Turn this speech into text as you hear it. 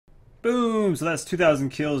Boom! So that's 2,000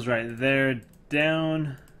 kills right there.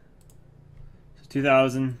 Down. So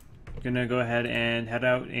 2,000. Gonna go ahead and head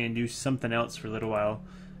out and do something else for a little while.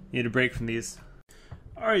 Need a break from these.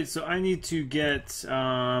 Alright, so I need to get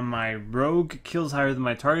my rogue kills higher than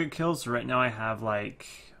my target kills. So right now I have like,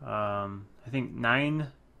 I think 9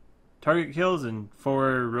 target kills and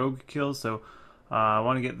 4 rogue kills. So I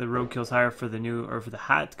want to get the rogue kills higher for the new, or for the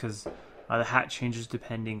hat, because the hat changes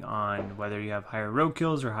depending on whether you have higher rogue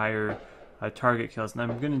kills or higher target kills. And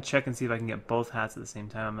I'm going to check and see if I can get both hats at the same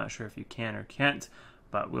time. I'm not sure if you can or can't,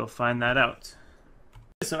 but we'll find that out.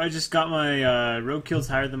 So I just got my rogue kills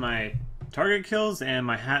higher than my target kills, and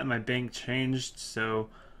my hat and my bank changed. So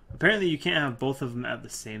apparently you can't have both of them at the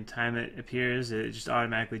same time, it appears. It just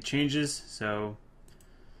automatically changes. So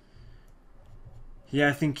yeah,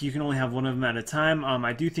 I think you can only have one of them at a time.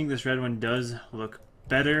 I do think this red one does look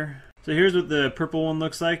better. So here's what the purple one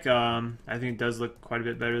looks like. I think it does look quite a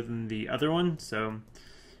bit better than the other one. So I'm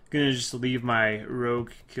gonna just leave my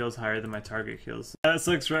rogue kills higher than my target kills. That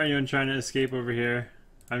sucks for anyone trying to escape over here.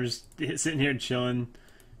 I'm just sitting here chilling,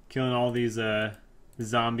 killing all these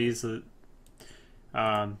zombies. So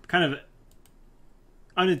kind of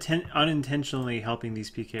unintentionally helping these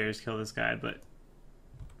PKers kill this guy, but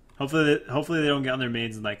hopefully they don't get on their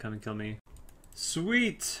mains and like come and kill me.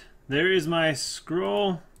 Sweet! There is my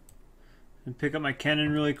scroll. And pick up my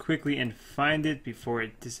cannon really quickly and find it before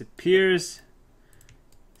it disappears.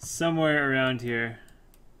 Somewhere around here.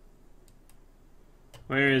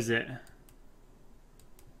 Where is it?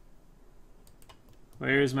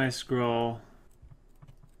 Where is my scroll?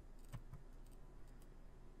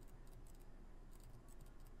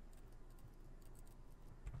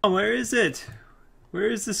 Oh, where is it? Where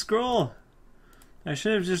is the scroll? I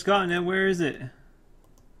should have just gotten it. Where is it?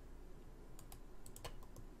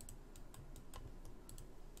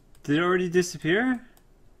 Did it already disappear?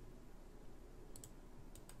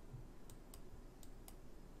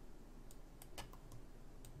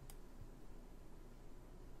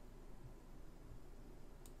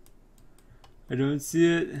 I don't see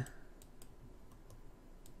it.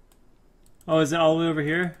 Oh, is it all the way over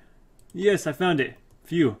here? Yes, I found it.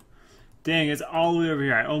 Phew. Dang, it's all the way over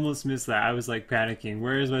here. I almost missed that. I was like panicking.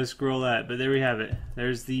 Where is my scroll at? But there we have it.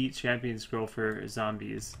 There's the champion scroll for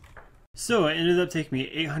zombies. So it ended up taking me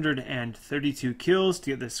 832 kills to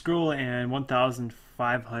get this scroll and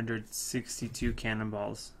 1,562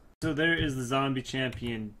 cannonballs. So there is the zombie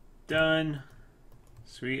champion done.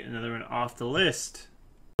 Sweet, another one off the list.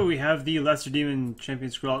 So we have the lesser demon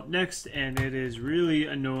champion scroll up next, and it is really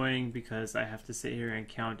annoying because I have to sit here and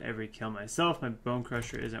count every kill myself. My bone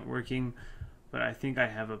crusher isn't working, but I think I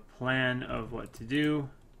have a plan of what to do.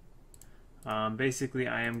 Basically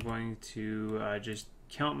I am going to just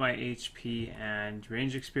count my HP and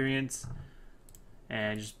range experience,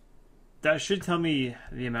 and just that should tell me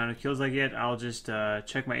the amount of kills I get. I'll just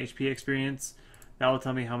check my HP experience. That will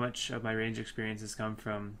tell me how much of my range experience has come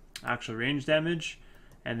from actual range damage,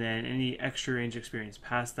 and then any extra range experience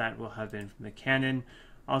past that will have been from the cannon.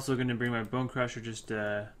 Also going to bring my bone crusher just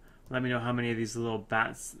to let me know how many of these little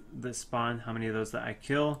bats that spawn, how many of those that I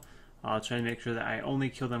kill. I'll try to make sure that I only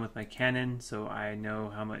kill them with my cannon, so I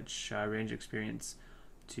know how much range experience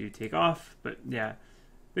to take off. But yeah,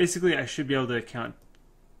 basically I should be able to count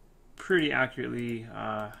pretty accurately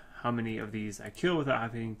how many of these I kill without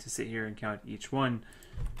having to sit here and count each one.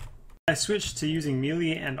 I switched to using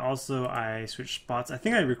melee, and also I switched spots. I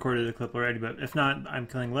think I recorded a clip already, but if not, I'm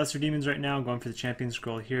killing lesser demons right now. I'm going for the champion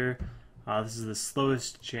scroll here. This is the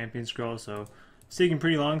slowest champion scroll, so it's taking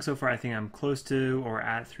pretty long so far. I think I'm close to or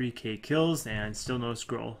at 3k kills and still no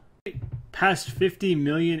scroll. Past 50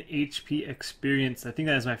 million HP experience. I think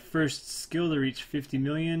that is my first skill to reach 50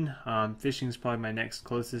 million. Fishing is probably my next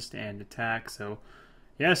closest, and attack. So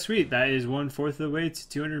yeah, sweet. That is 1/4 of the way to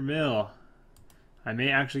 200 mil. I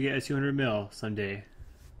may actually get a 200 mil someday.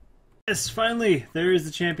 Yes, finally, there is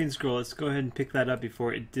the champion scroll. Let's go ahead and pick that up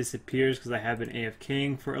before it disappears, because I have been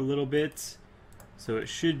AFKing for a little bit. So it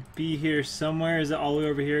should be here somewhere. Is it all the way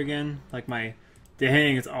over here again? Like my...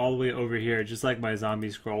 Dang, it's all the way over here, just like my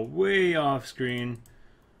zombie scroll, way off screen.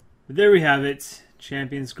 But there we have it,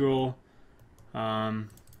 champion scroll. I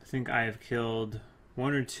think I have killed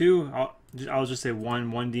 1 or 2. I'll just say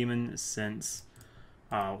one demon since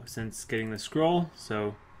getting the scroll.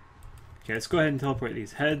 So okay, let's go ahead and teleport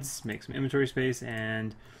these heads, make some inventory space,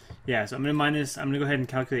 and yeah. So I'm gonna go ahead and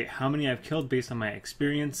calculate how many I've killed based on my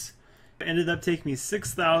experience. It ended up taking me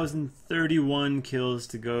 6,031 kills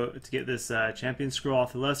to get this champion scroll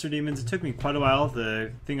off the lesser demons. It took me quite a while.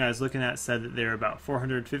 The thing I was looking at said that they're about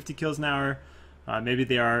 450 kills an hour. Maybe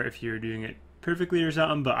they are if you're doing it perfectly or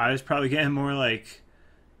something, but I was probably getting more like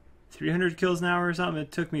 300 kills an hour or something.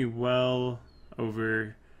 It took me well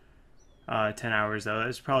over 10 hours though.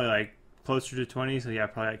 It's probably like closer to 20, so yeah,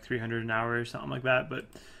 probably like 300 an hour or something like that. But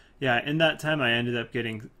yeah, in that time I ended up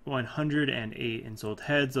getting 108 ensouled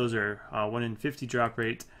heads. Those are 1 in 50 drop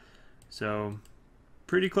rate, so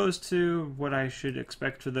pretty close to what I should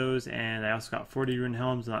expect for those. And I also got 40 rune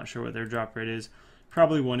helms. I'm not sure what their drop rate is,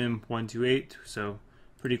 probably 1 in 128, so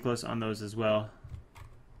pretty close on those as well.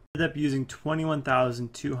 Ended up using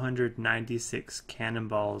 21,296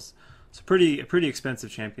 cannonballs. It's a pretty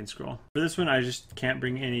expensive champion scroll. For this one, I just can't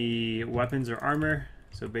bring any weapons or armor,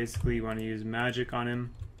 so basically you want to use magic on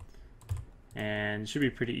him, and it should be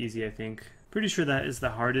pretty easy, I think. Pretty sure that is the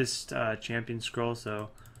hardest champion scroll, so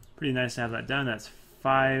pretty nice to have that done. That's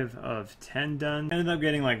 5 of 10 done. Ended up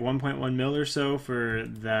getting like 1.1 mil or so for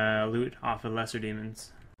the loot off of lesser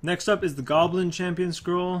demons. Next up is the Goblin Champion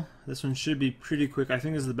Scroll. This one should be pretty quick. I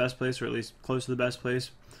think this is the best place, or at least close to the best place.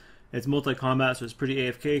 It's multi-combat, so it's pretty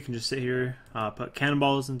AFK. You can just sit here, put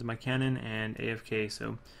cannonballs into my cannon, and AFK.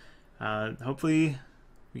 So hopefully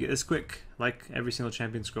we get this quick, like every single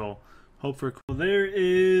Champion Scroll. Hope for cool. There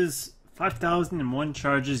is 5,001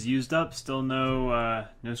 charges used up. Still no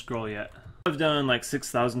scroll yet. I've done like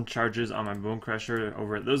 6,000 charges on my Bone Crusher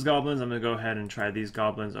over at those goblins. I'm going to go ahead and try these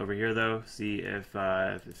goblins over here though, see if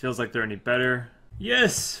it feels like they're any better.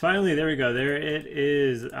 Yes, finally, there we go. There it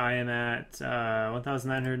is. I am at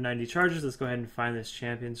 1,990 charges. Let's go ahead and find this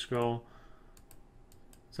champion scroll.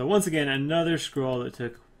 So once again, another scroll that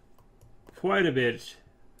took me quite a bit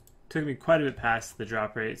past the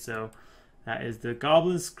drop rate. So that is the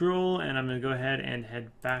Goblin Scroll, and I'm going to go ahead and head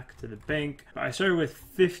back to the bank. I started with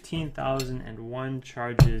 15,001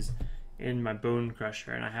 charges in my Bone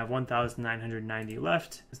Crusher, and I have 1,990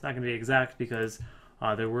 left. It's not going to be exact because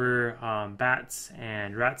there were bats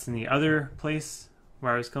and rats in the other place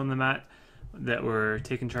where I was killing them at that were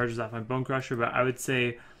taking charges off my Bone Crusher, but I would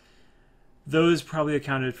say those probably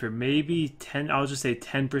accounted for maybe 10, I'll just say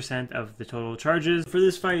 10% of the total charges. For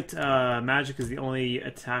this fight, magic is the only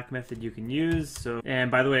attack method you can use. So, and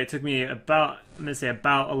by the way, it took me about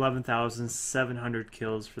 11,700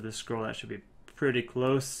 kills for this scroll. That should be pretty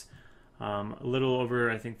close. A little over,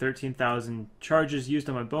 I think, 13,000 charges used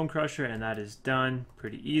on my Bone Crusher, and that is done.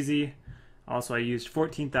 Pretty easy. Also, I used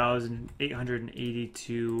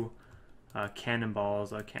 14,882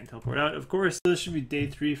 cannonballs. I can't teleport out, of course. So this should be day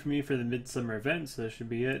 3 for me for the midsummer event, so this should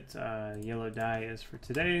be it. Yellow dye is for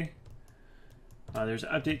today. There's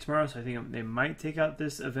an update tomorrow, so I think they might take out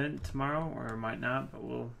this event tomorrow, or might not, but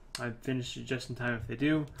I've finished it just in time if they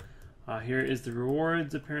do. Here is the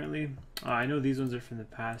rewards, apparently. I know these ones are from the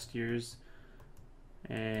past years.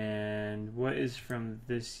 And what is from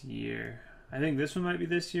this year? I think this one might be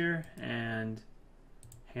this year, and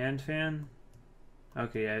hand fan.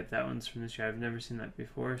 Okay, yeah, that one's from this year. I've never seen that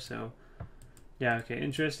before, so yeah, okay,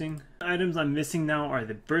 interesting. The items I'm missing now are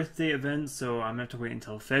the birthday events, so I'm gonna have to wait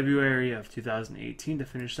until February of 2018 to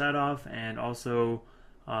finish that off, and also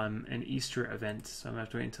an Easter event, so I'm gonna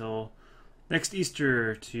have to wait until next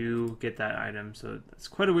Easter to get that item. So that's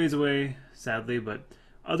quite a ways away, sadly, but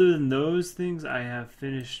other than those things, I have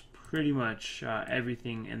finished pretty much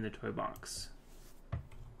everything in the toy box.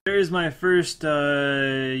 There's my first,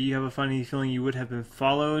 you have a funny feeling you would have been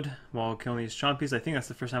followed while killing these chompies. I think that's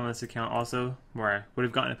the first time on this account also where I would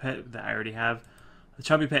have gotten a pet that I already have. The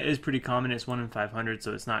chompy pet is pretty common. It's 1 in 500,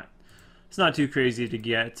 so it's not too crazy to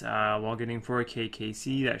get while getting 4K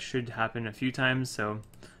KC. That should happen a few times, so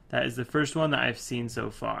that is the first one that I've seen so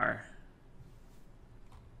far.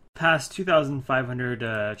 Past 2,500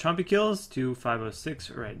 chompy kills to 506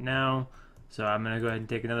 right now. So I'm going to go ahead and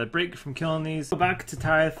take another break from killing these. Go back to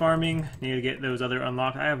tithe farming. Need to get those other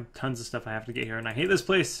unlocked. I have tons of stuff I have to get here, and I hate this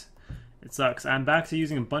place. It sucks. I'm back to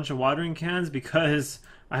using a bunch of watering cans because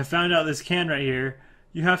I found out this can right here,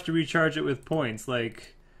 you have to recharge it with points.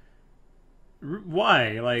 Like,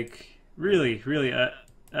 why? Like, really? A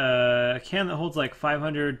can that holds like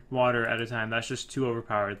 500 water at a time, that's just too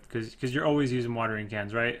overpowered because you're always using watering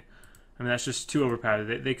cans, right? I mean, that's just too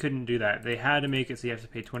overpowered. They couldn't do that. They had to make it so you have to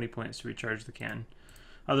pay 20 points to recharge the can.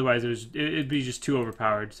 Otherwise, it'd be just too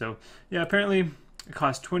overpowered. So, yeah, apparently it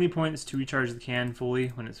costs 20 points to recharge the can fully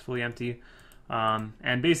when it's fully empty.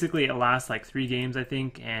 And basically, it lasts like 3 games, I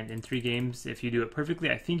think. And in 3 games, if you do it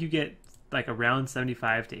perfectly, I think you get like around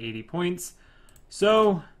 75 to 80 points.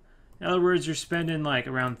 So, in other words, you're spending like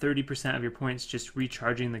around 30% of your points just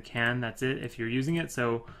recharging the can. That's it if you're using it.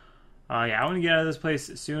 So, yeah, I want to get out of this place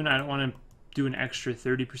soon. I don't want to do an extra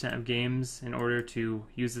 30% of games in order to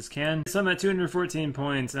use this can. So I'm at 214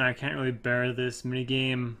 points, and I can't really bear this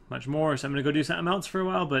minigame much more, so I'm going to go do something else for a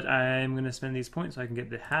while, but I'm going to spend these points so I can get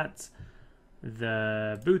the hats.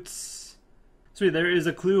 the boots. Sweet, there is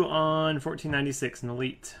a clue on 1496, an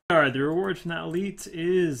elite. Alright, the reward from that elite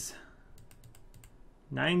is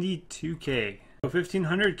 92k. So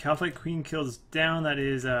 1500, Kalphite Queen kills down. That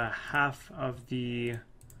is half of the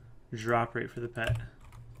drop rate for the pet.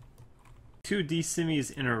 2 D-Simmies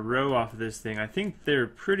in a row off of this thing. I think they're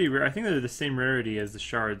pretty rare. I think they're the same rarity as the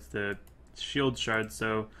shards, the shield shards,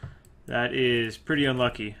 so that is pretty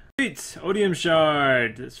unlucky. Sweet! Odium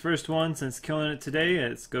shard! This first one since killing it today.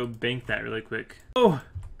 Let's go bank that really quick. Oh!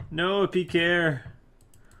 No, a PKR.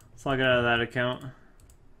 Let's log out of that account.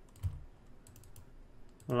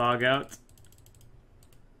 Log out.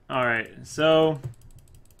 Alright, so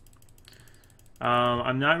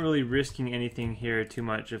I'm not really risking anything here too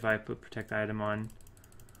much if I put protect item on.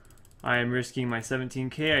 I am risking my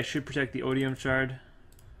 17k. I should protect the Odium shard.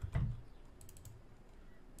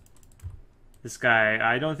 This guy,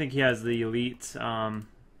 I don't think he has the elite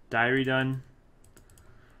diary done.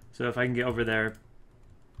 So if I can get over there,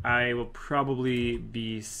 I will probably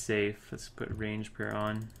be safe. Let's put range prayer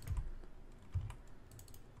on.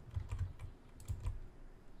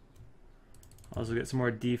 Also get some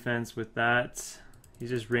more defense with that. He's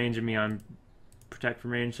just ranging me on protect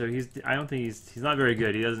from range, so I don't think he's not very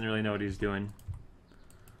good. He doesn't really know what he's doing.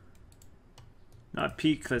 Not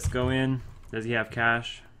peak, let's go in. Does he have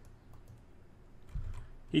cash?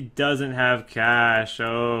 He doesn't have cash.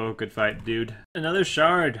 Oh, good fight, dude. Another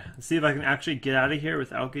shard. Let's see if I can actually get out of here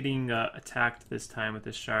without getting attacked this time with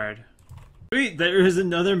this shard. Sweet, there is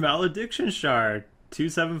another malediction shard.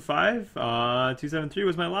 275? 273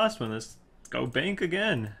 was my last one. Let's go bank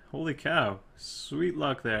again. Holy cow. Sweet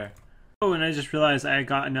luck there. Oh, and I just realized I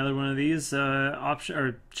got another one of these option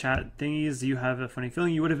or chat thingies. You have a funny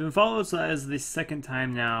feeling you would have been followed, so that is the second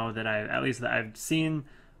time now that I've seen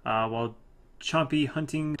while chompy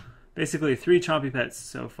hunting. Basically 3 chompy pets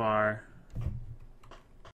so far.